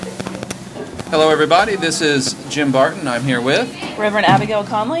Hello everybody, this is Jim Barton. I'm here with Reverend Abigail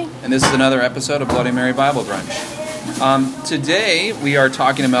Conley. And this is another episode of Bloody Mary Bible Brunch. Today we are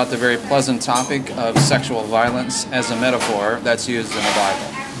talking about the very pleasant topic of sexual violence as a metaphor that's used in the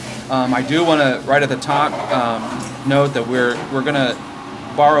Bible. I do want to, right at the top, note that we're going to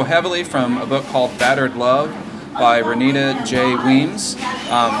borrow heavily from a book called Battered Love by Renita J. Weems,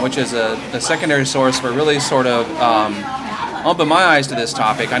 which is a secondary source for really sort of opened my eyes to this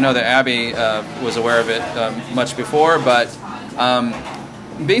topic. I know that Abby was aware of it much before, but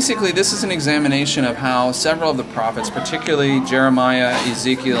basically this is an examination of how several of the prophets, particularly Jeremiah,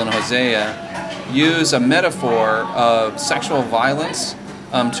 Ezekiel, and Hosea, use a metaphor of sexual violence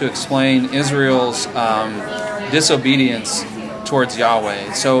to explain Israel's disobedience towards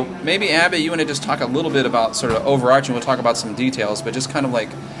Yahweh. So maybe Abby, you want to just talk a little bit about sort of overarching, we'll talk about some details, but just kind of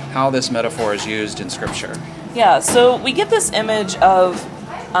like how this metaphor is used in Scripture. Yeah, so we get this image of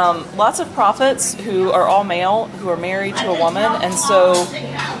lots of prophets who are all male, who are married to a woman, and so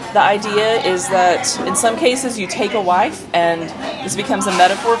the idea is that in some cases you take a wife, and this becomes a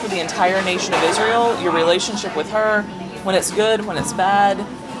metaphor for the entire nation of Israel, your relationship with her, when it's good, when it's bad.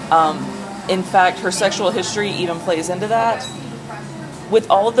 In fact, her sexual history even plays into that. With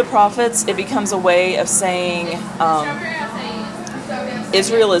all of the prophets, it becomes a way of saying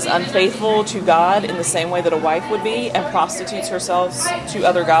Israel is unfaithful to God in the same way that a wife would be and prostitutes herself to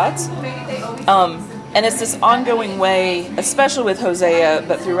other gods. And it's this ongoing way, especially with Hosea,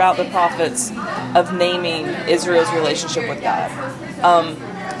 but throughout the prophets, of naming Israel's relationship with God.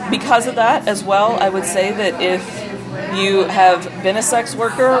 Because of that as well, I would say that if you have been a sex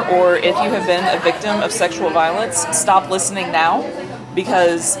worker or if you have been a victim of sexual violence, stop listening now,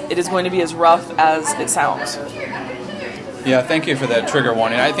 because it is going to be as rough as it sounds. Yeah, thank you for that trigger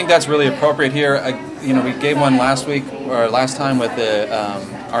warning. I think that's really appropriate here. We gave one last week or last time with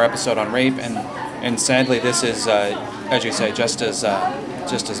our episode on rape, and sadly, this is, as you say, just as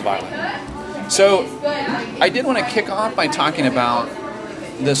violent. So, I did want to kick off by talking about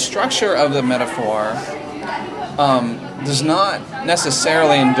the structure of the metaphor. Does not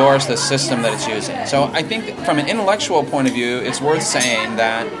necessarily endorse the system that it's using. So I think from an intellectual point of view, it's worth saying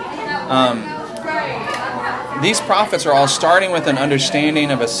that these prophets are all starting with an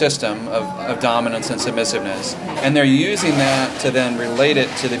understanding of a system of dominance and submissiveness, and they're using that to then relate it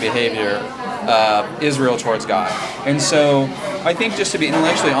to the behavior of Israel towards God. And so I think just to be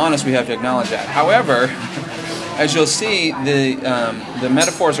intellectually honest, we have to acknowledge that. However, as you'll see, the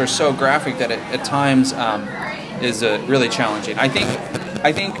metaphors are so graphic that it, at times is really challenging. I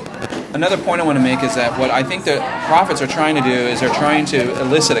think another point I want to make is that what I think the prophets are trying to do is they're trying to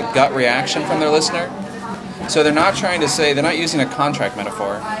elicit a gut reaction from their listener. So they're not using a contract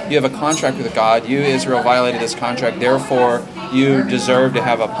metaphor. You have a contract with God. You, Israel, violated this contract. Therefore, you deserve to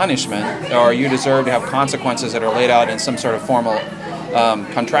have a punishment, or you deserve to have consequences that are laid out in some sort of formal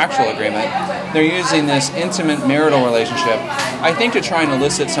contractual agreement. They're using this intimate marital relationship, I think, to try and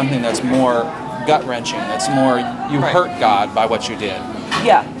elicit something that's more gut-wrenching. That's more, you hurt God by what you did.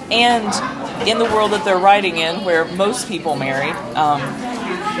 Yeah, and in the world that they're writing in, where most people marry,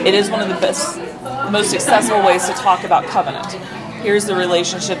 it is one of the most accessible ways to talk about covenant. Here's the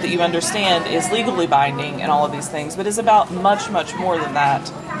relationship that you understand is legally binding and all of these things, but is about much, much more than that.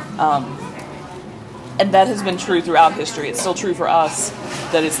 And that has been true throughout history. It's still true for us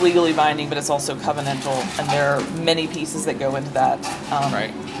that it's legally binding, but it's also covenantal, and there are many pieces that go into that.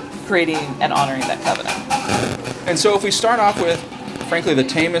 Creating and honoring that covenant. And so if we start off with, frankly, the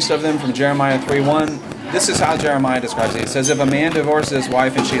tamest of them from Jeremiah 3:1, this is how Jeremiah describes it. It says, if a man divorces his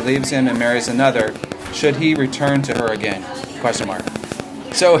wife and she leaves him and marries another, should he return to her again? ?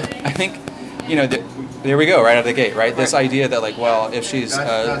 So I think, there we go, right out of the gate, right? This idea that, like, well, if she's...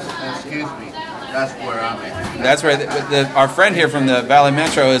 excuse me, that's where I'm at. That's right. Our friend here from the Valley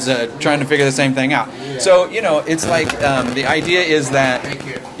Metro is trying to figure the same thing out. Yeah. So, it's like the idea is that...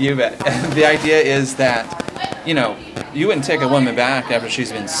 You bet. The idea is that, you wouldn't take a woman back after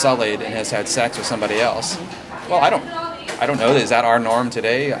she's been sullied and has had sex with somebody else. Well, I don't know. Is that our norm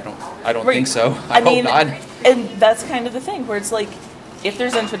today? I don't think so. I hope not. And that's kind of the thing where it's like, if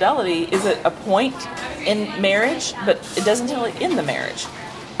there's infidelity, is it a point in marriage? But it doesn't tell it in the marriage.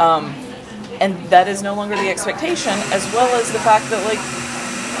 And that is no longer the expectation, as well as the fact that, like,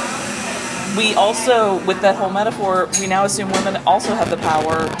 we also, with that whole metaphor, we now assume women also have the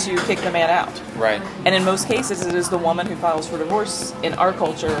power to kick the man out. Right. And in most cases, it is the woman who files for divorce in our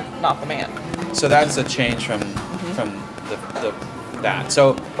culture, not the man. So that's a change from that.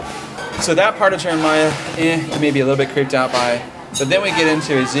 So that part of Jeremiah, maybe a little bit creeped out by. But then we get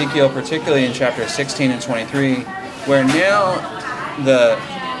into Ezekiel, particularly in chapter 16 and 23, where now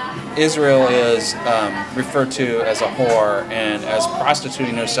Israel is referred to as a whore and as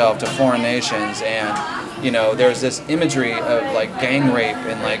prostituting herself to foreign nations, and there's this imagery of like gang rape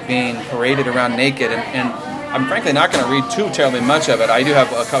and like being paraded around naked, and I'm frankly not going to read too terribly much of it. I do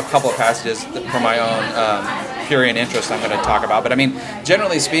have a couple of passages for my own fury and interest I'm going to talk about, but I mean,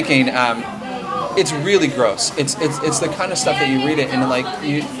 generally speaking, it's really gross. It's the kind of stuff that you read it and like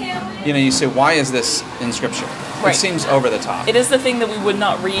you say, why is this in Scripture? Right. It seems over the top. It is the thing that we would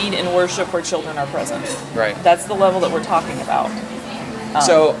not read in worship where children are present. Right. That's the level that we're talking about.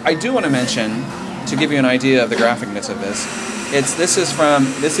 So I do want to mention, to give you an idea of the graphicness of this, this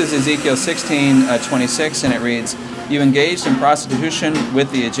is Ezekiel 16:26, and it reads, "You engaged in prostitution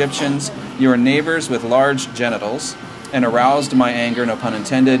with the Egyptians, your neighbors with large genitals, and aroused my anger, no pun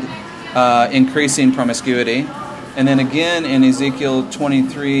intended, increasing promiscuity." And then again in Ezekiel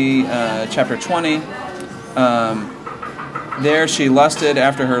 23, chapter 20, there she lusted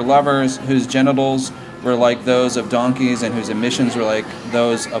after her lovers, whose genitals were like those of donkeys and whose emissions were like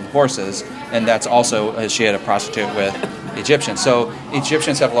those of horses. And that's also, she had a prostitute with Egyptians. So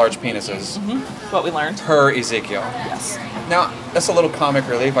Egyptians have large penises. Mm-hmm. That's what we learned. Per Ezekiel. Yes. Now, that's a little comic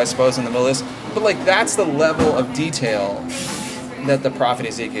relief, I suppose, in the middle of this. But like, that's the level of detail that the prophet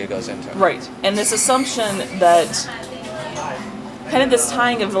Ezekiel goes into. Right. And this assumption that kind of this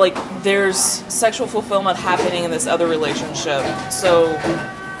tying of like there's sexual fulfillment happening in this other relationship. So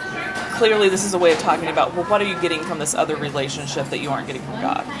clearly this is a way of talking about, well, what are you getting from this other relationship that you aren't getting from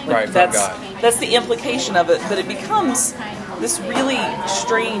God? Like, right, from God. That's the implication of it, but it becomes this really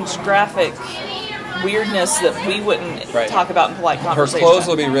strange graphic weirdness that we wouldn't talk about in polite conversation. Her clothes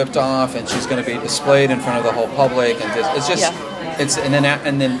will be ripped off, and she's going to be displayed in front of the whole public, and it's just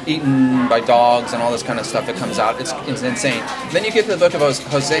and then eaten by dogs and all this kind of stuff that comes out. It's insane. Then you get to the book of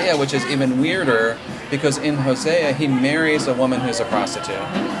Hosea, which is even weirder, because in Hosea he marries a woman who's a prostitute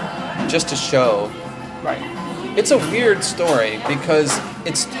just to show. Right. It's a weird story because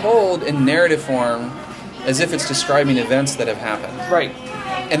it's told in narrative form as if it's describing events that have happened. Right.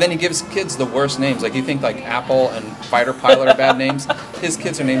 And then he gives kids the worst names. Like, you think like Apple and Fighter Pilot are bad names. His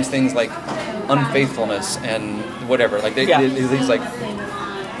kids are named things like unfaithfulness and whatever. Like these like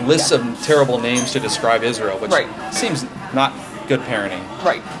lists of terrible names to describe Israel, which seems not good parenting.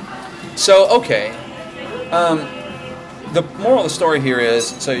 Right. So okay, the moral of the story here is: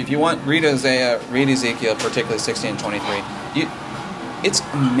 so if you want, read Hosea, read Ezekiel, particularly 16 and 23. It's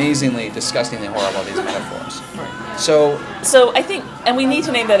amazingly disgustingly horrible, these metaphors. Right. So I think, and we need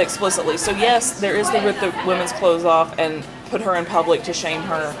to name that explicitly. So yes, there is the rip the women's clothes off and put her in public to shame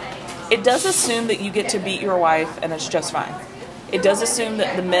her. It does assume that you get to beat your wife and it's just fine. It does assume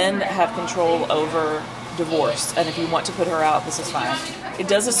that the men have control over divorce, and if you want to put her out, this is fine. It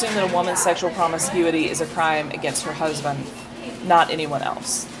does assume that a woman's sexual promiscuity is a crime against her husband, not anyone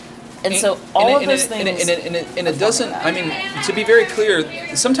else. And so all of those things... And it doesn't... I mean, to be very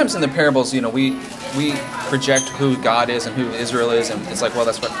clear, sometimes in the parables, we project who God is and who Israel is, and it's like, well,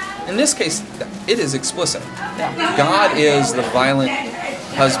 that's what... In this case, it is explicit. Yeah. God is the violent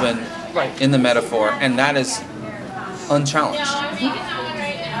husband in the metaphor, and that is unchallenged.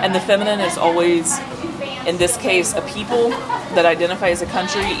 And the feminine is always, in this case, a people that identify as a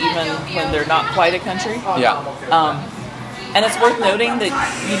country, even when they're not quite a country. Yeah. And it's worth noting that,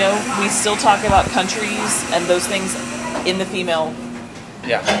 we still talk about countries and those things in the female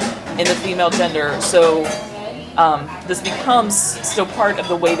gender. So this becomes still part of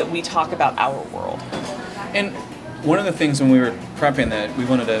the way that we talk about our world. And one of the things when we were prepping that we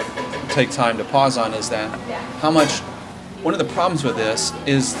wanted to take time to pause on is that one of the problems with this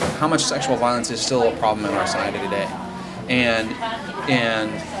is how much sexual violence is still a problem in our society today. And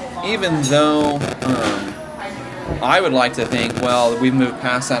even though... I would like to think, well, we've moved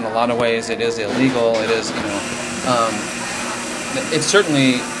past that in a lot of ways. It is illegal. It is, it's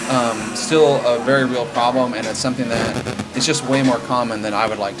certainly still a very real problem, and it's something that is just way more common than I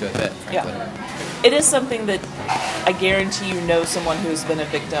would like to admit, frankly. Yeah. It is something that I guarantee you know someone who's been a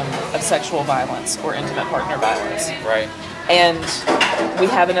victim of sexual violence or intimate partner violence. Right. And we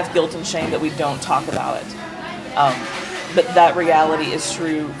have enough guilt and shame that we don't talk about it. But that reality is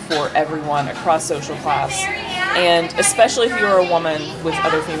true for everyone across social class. And especially if you're a woman with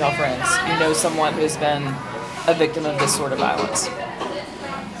other female friends, you know someone who's been a victim of this sort of violence.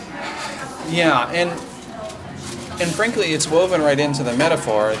 Yeah, and frankly, it's woven right into the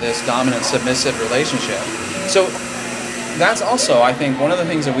metaphor, this dominant-submissive relationship. So that's also, I think, one of the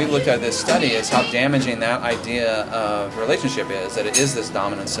things that we've looked at in this study is how damaging that idea of relationship is, that it is this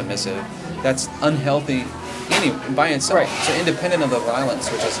dominant-submissive. That's unhealthy by itself. Right. So independent of the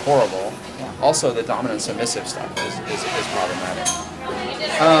violence, which is horrible, also the dominant-submissive stuff is problematic.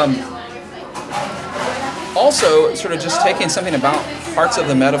 Also, sort of just taking something about parts of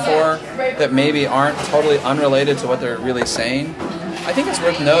the metaphor that maybe aren't totally unrelated to what they're really saying. I think it's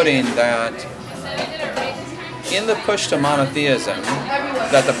worth noting that in the push to monotheism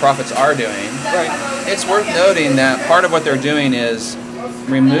that the prophets are doing, it's worth noting that part of what they're doing is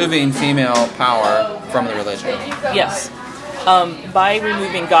removing female power from the religion. Yes. By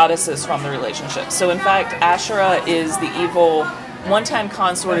removing goddesses from the relationship. So in fact, Asherah is the evil one-time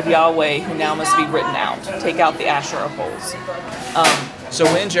consort of Yahweh who now must be written out. Take out the Asherah poles. So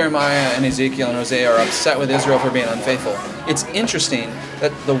when Jeremiah and Ezekiel and Hosea are upset with Israel for being unfaithful, it's interesting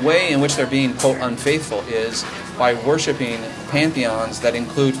that the way in which they're being, quote, unfaithful is by worshiping pantheons that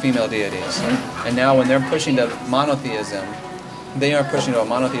include female deities. And now when they're pushing to monotheism, they are pushing to a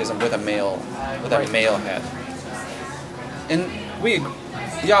monotheism with a male head. And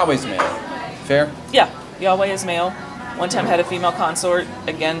Yahweh's male. Fair? Yeah, Yahweh is male. One time had a female consort,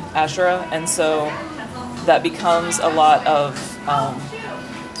 again, Asherah, and so that becomes a lot of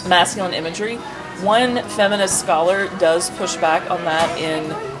masculine imagery. One feminist scholar does push back on that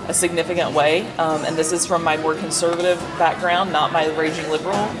in a significant way, and this is from my more conservative background, not my raging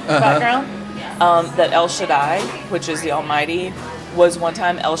liberal background, that El Shaddai, which is the Almighty, was one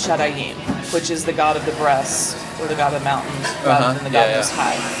time El Shaddayim, which is the god of the breast, or the god of the mountains, rather than the god Most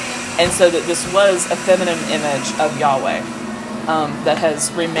High. And so that this was a feminine image of Yahweh that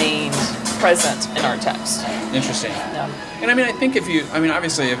has remained present in our text. Interesting. Yeah. And I mean, I think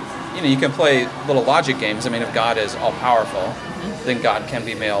obviously, if, you can play little logic games. I mean, if God is all-powerful, then God can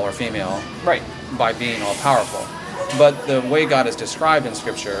be male or female by being all-powerful. But the way God is described in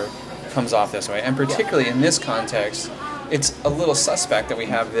Scripture comes off this way. And particularly in this context, it's a little suspect that we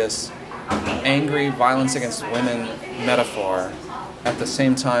have this angry violence against women metaphor at the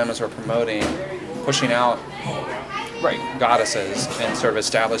same time as we're pushing out goddesses and sort of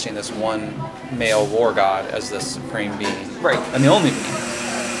establishing this one male war god as the supreme being. And the only being.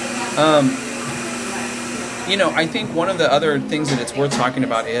 I think one of the other things that it's worth talking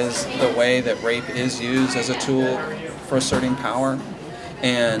about is the way that rape is used as a tool for asserting power.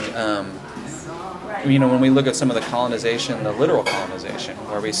 And when we look at some of the colonization, the literal colonization,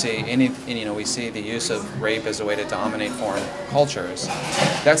 where we see we see the use of rape as a way to dominate foreign cultures,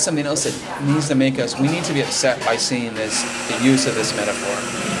 that's something else that needs to make us, we need to be upset by seeing the use of this metaphor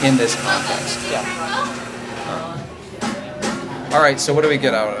in this context. All right, so what do we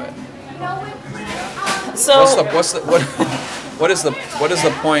get out of it? So what is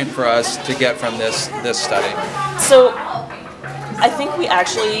the point for us to get from this study? So I think we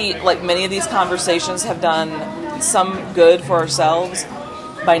actually, like many of these conversations, have done some good for ourselves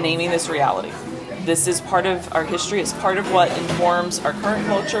by naming this reality. This is part of our history. It's part of what informs our current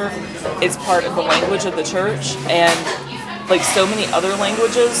culture. It's part of the language of the church. And like so many other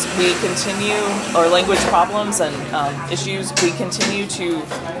languages, we continue, or language problems and issues, we continue to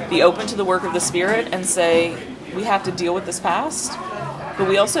be open to the work of the Spirit and say, we have to deal with this past, but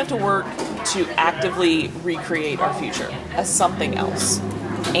we also have to work to actively recreate our future as something else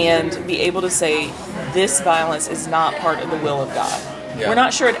and be able to say this violence is not part of the will of God. Yeah. We're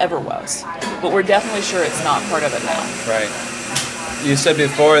not sure it ever was, but we're definitely sure it's not part of it now. Right. You said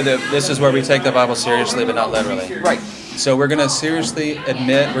before that this is where we take the Bible seriously but not literally. Right. So we're going to seriously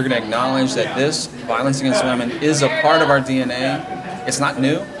admit, we're going to acknowledge that this violence against women is a part of our DNA. It's not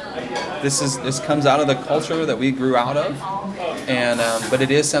new. This comes out of the culture that we grew out of. And but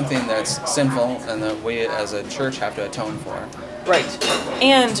it is something that's sinful and that we as a church have to atone for. Right.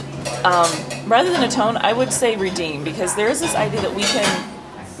 And rather than atone, I would say redeem, because there is this idea that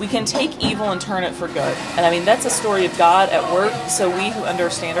we can take evil and turn it for good. And I mean, that's a story of God at work. So we who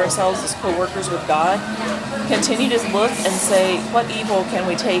understand ourselves as co-workers with God continue to look and say, what evil can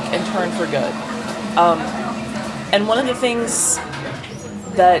we take and turn for good? And one of the things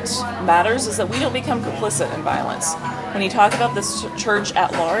that matters is that we don't become complicit in violence. When you talk about this church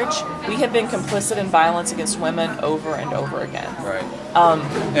at large, we have been complicit in violence against women over and over again. Right.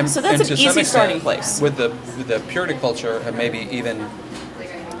 So that's an easy starting place. With the purity culture, and maybe even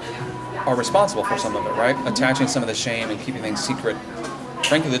are responsible for some of it, right? Attaching some of the shame and keeping things secret.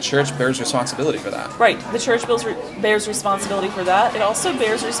 Frankly, the church bears responsibility for that. Right. The church bears responsibility for that. It also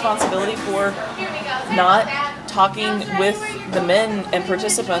bears responsibility for not talking with the men and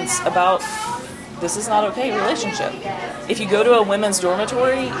participants about this is not okay relationship. If you go to a women's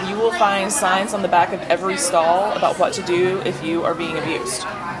dormitory, you will find signs on the back of every stall about what to do if you are being abused,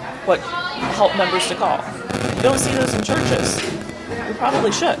 what help numbers to call. You don't see those in churches. You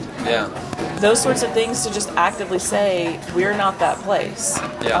probably should. Yeah. Those sorts of things to just actively say, we're not that place.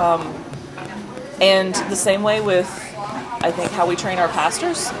 Yeah. And the same way with I think how we train our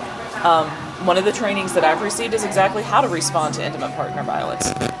pastors. One of the trainings that I've received is exactly how to respond to intimate partner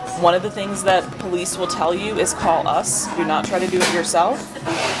violence. One of the things that police will tell you is call us. Do not try to do it yourself.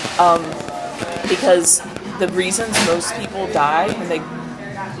 Because the reasons most people die when they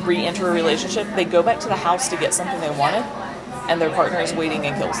re-enter a relationship, they go back to the house to get something they wanted, and their partner is waiting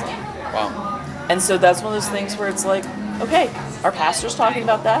and kills them. Wow. And so that's one of those things where it's like, okay, our pastor's talking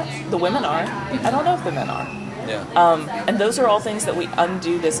about that. The women are. I don't know if the men are. Yeah. And those are all things that we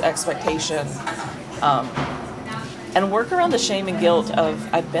undo this expectation and work around the shame and guilt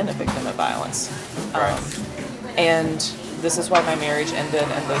of I've been a victim of violence. Right. And this is why my marriage ended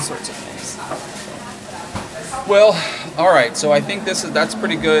and those sorts of things. Well, all right. So I think that's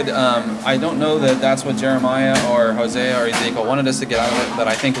pretty good. I don't know that that's what Jeremiah or Hosea or Ezekiel wanted us to get out of it, but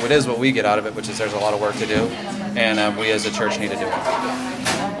I think it is what we get out of it, which is there's a lot of work to do, and we as a church need to do it.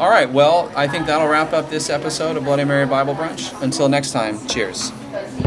 All right. Well, I think that'll wrap up this episode of Bloody Mary Bible Brunch. Until next time, cheers.